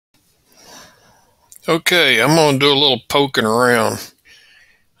Okay, I'm going to do a little poking around.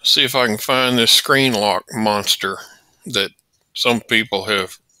 See if I can find this screen lock monster that some people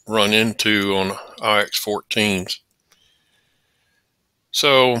have run into on iX14s.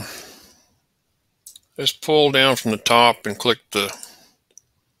 So let's pull down from the top and click the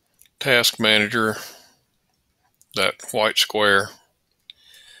task manager, that white square,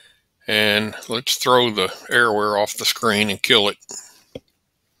 and let's throw the AirWare off the screen and kill it.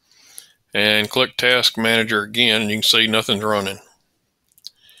 And click task manager again, and you can see nothing's running.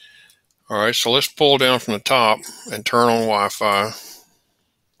 Alright, so let's pull down from the top and turn on Wi-Fi.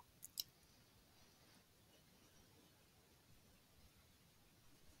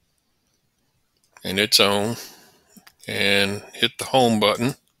 And it's on. And hit the home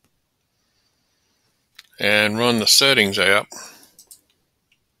button. And run the settings app.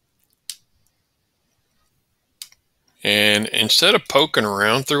 And instead of poking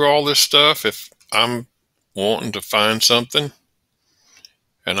around through all this stuff, if I'm wanting to find something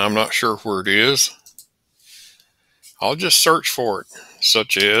and I'm not sure where it is, I'll just search for it,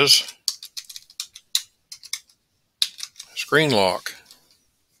 such as screen lock.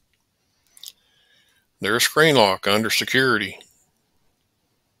 There's screen lock under security.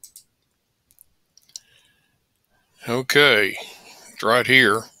 Okay, it's right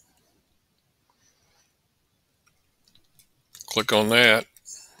here. Click on that,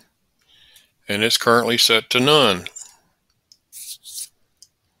 and it's currently set to none.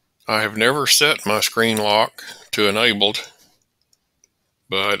 I have never set my screen lock to enabled,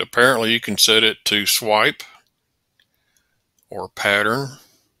 but apparently you can set it to swipe or pattern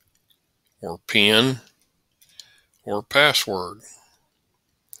or pin or password.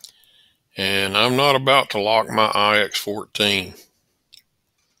 And I'm not about to lock my iX14.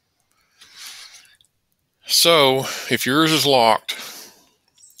 So if yours is locked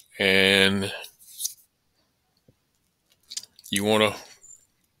and you want to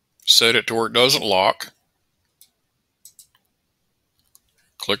set it to where it doesn't lock,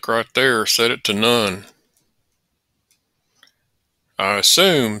 click right there, set it to none. I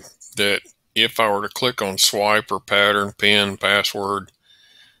assume that if I were to click on swipe or pattern, pin, password,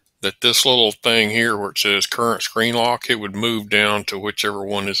 that this little thing here where it says current screen lock, it would move down to whichever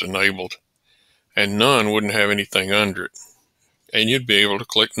one is enabled, and none wouldn't have anything under it. And you'd be able to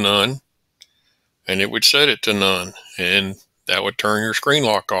click none, and it would set it to none, and that would turn your screen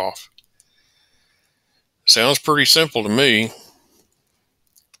lock off. Sounds pretty simple to me.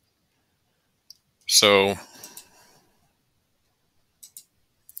 So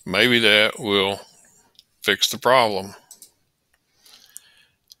maybe that will fix the problem.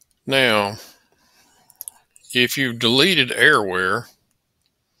 Now, if you've deleted AirWare,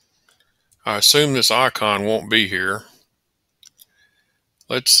 I assume this icon won't be here.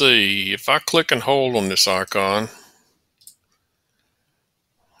 Let's see, if I click and hold on this icon,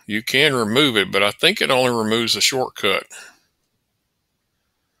 you can remove it, but I think it only removes the shortcut.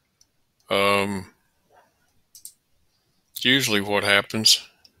 Usually what happens.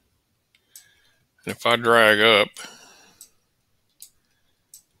 And if I drag up,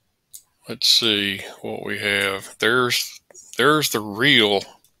 let's see what we have. There's the real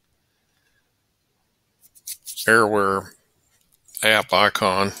AirWare app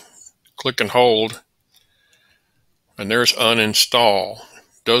icon. Click and hold, and there's uninstall.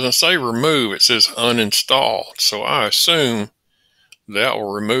 Doesn't say remove, it says uninstall. So I assume that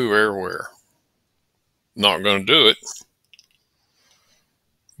will remove AirWare. Not going to do it,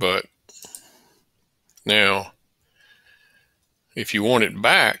 but now if you want it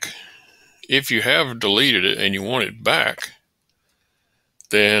back, if you have deleted it and you want it back,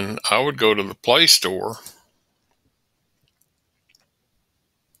 then I would go to the Play Store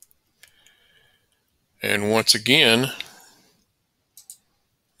and once again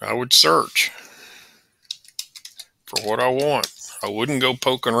I would search for what I want. I wouldn't go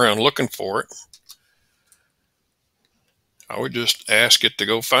poking around looking for it. I would just ask it to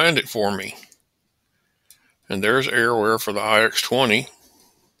go find it for me. And there's AirWare for the iX20.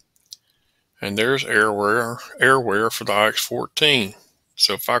 And there's AirWare for the iX14.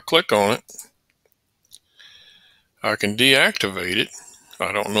 So if I click on it, I can deactivate it.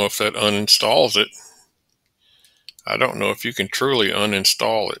 I don't know if that uninstalls it. I don't know if you can truly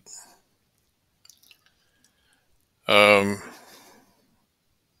uninstall it.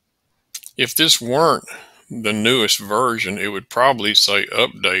 If this weren't the newest version, it would probably say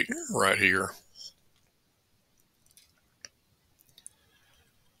update right here.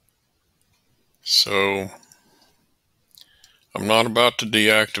 So I'm not about to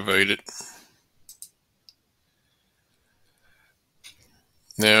deactivate it.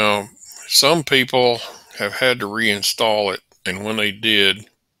 Now, some people have had to reinstall it, and when they did,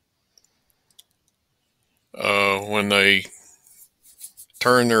 when they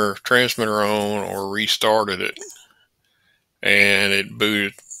turned their transmitter on or restarted it and it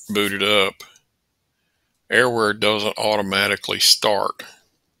booted up, AirWare doesn't automatically start.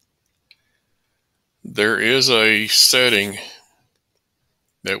 There is a setting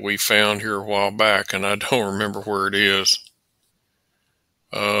that we found here a while back, and I don't remember where it is,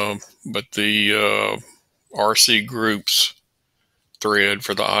 but the RC groups thread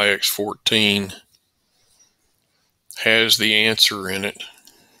for the iX14 has the answer in it,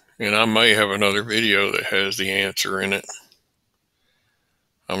 and I may have another video that has the answer in it.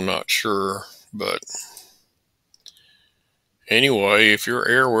 I'm not sure, but anyway, if your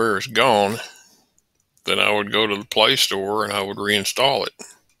AirWare is gone, then I would go to the Play Store and I would reinstall it.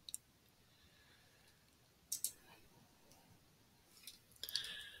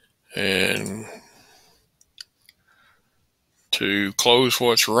 And to close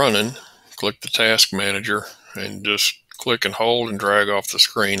what's running, click the task manager and just click and hold and drag off the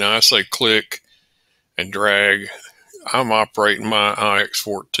screen. Now, I say click and drag. I'm operating my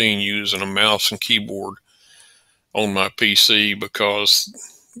iX14 using a mouse and keyboard on my PC because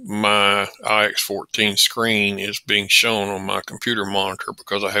my iX14 screen is being shown on my computer monitor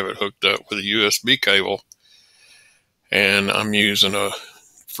because I have it hooked up with a USB cable, and I'm using a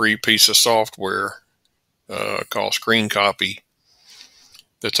free piece of software called Screen Copy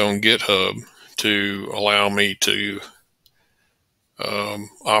that's on GitHub to allow me to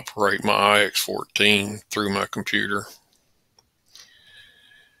operate my iX14 through my computer.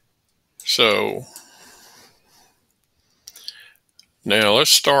 So now let's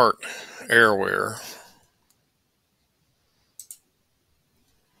start AirWare.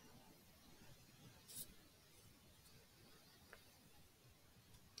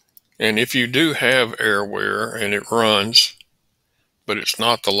 And if you do have AirWare and it runs, but it's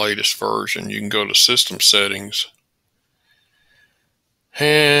not the latest version, you can go to System Settings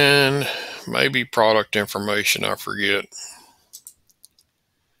and maybe Product Information, I forget.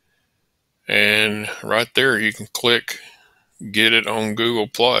 And right there you can click Get It on Google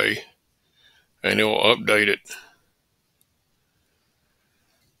Play and it will update it.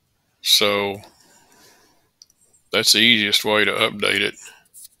 So that's the easiest way to update it.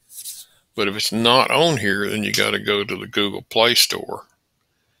 But if it's not on here, then you got to go to the Google Play Store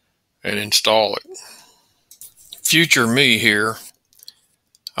and install it. Future me here,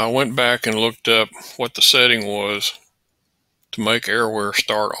 I went back and looked up what the setting was to make AirWare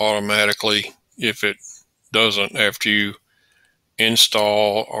start automatically if it doesn't after you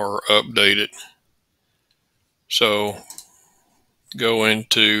install or update it. So go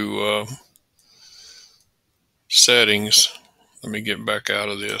into settings. Let me get back out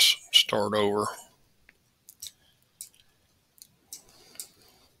of this, start over.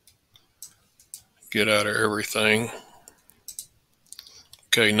 Get out of everything.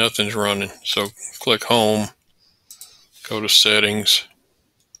 Okay, nothing's running. So click home, go to settings.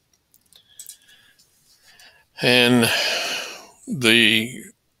 And the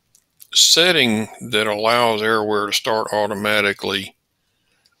setting that allows AirWare to start automatically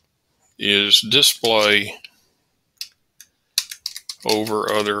is display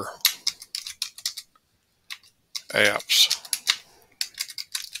over other apps.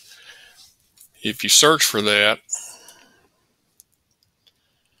 If you search for that,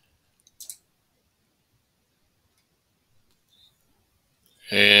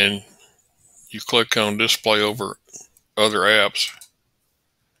 and you click on display over other apps,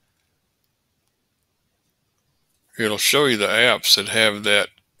 it'll show you the apps that have that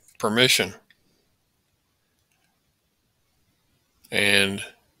permission. And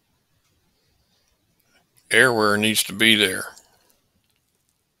AirWare needs to be there.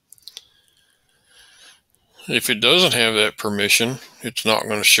 If it doesn't have that permission, it's not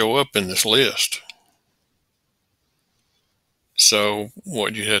going to show up in this list. So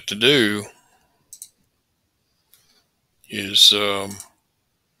what you have to do is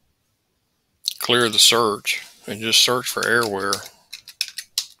clear the search and just search for AirWare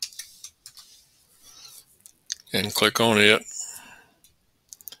and click on it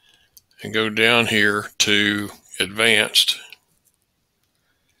and go down here to Advanced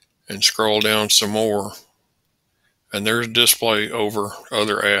and scroll down some more, and there's display over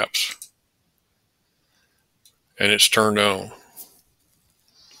other apps and it's turned on.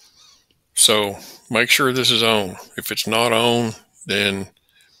 So make sure this is on. If it's not on, then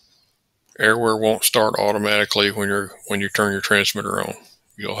AirWare won't start automatically when you turn your transmitter on.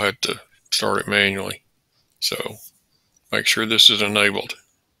 You'll have to start it manually. So make sure this is enabled.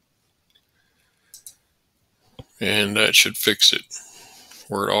 and that should fix it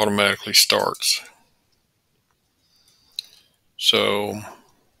where it automatically starts. So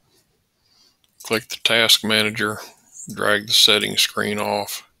click the task manager, drag the settings screen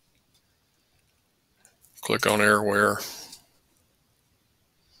off, click on AirWare,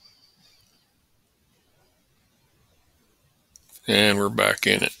 and we're back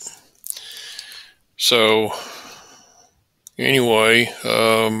in it. So anyway,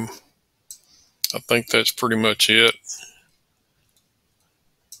 I think that's pretty much it.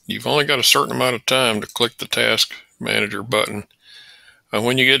 You've only got a certain amount of time to click the task manager button.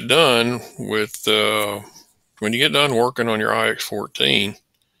 When you get done working on your iX14,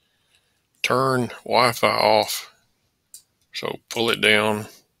 turn Wi-Fi off. So pull it down,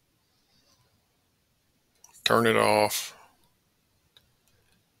 turn it off.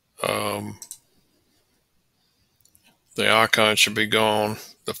 The icon should be gone,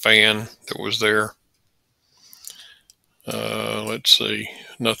 the fan that was there. Let's see,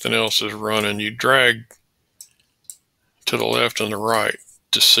 nothing else is running. You drag to the left and the right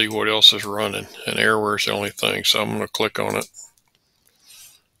to see what else is running, and AirWare is the only thing. So I'm going to click on it,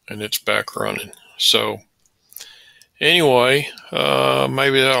 and it's back running. So anyway,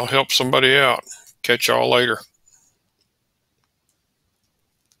 maybe that'll help somebody out. Catch y'all later.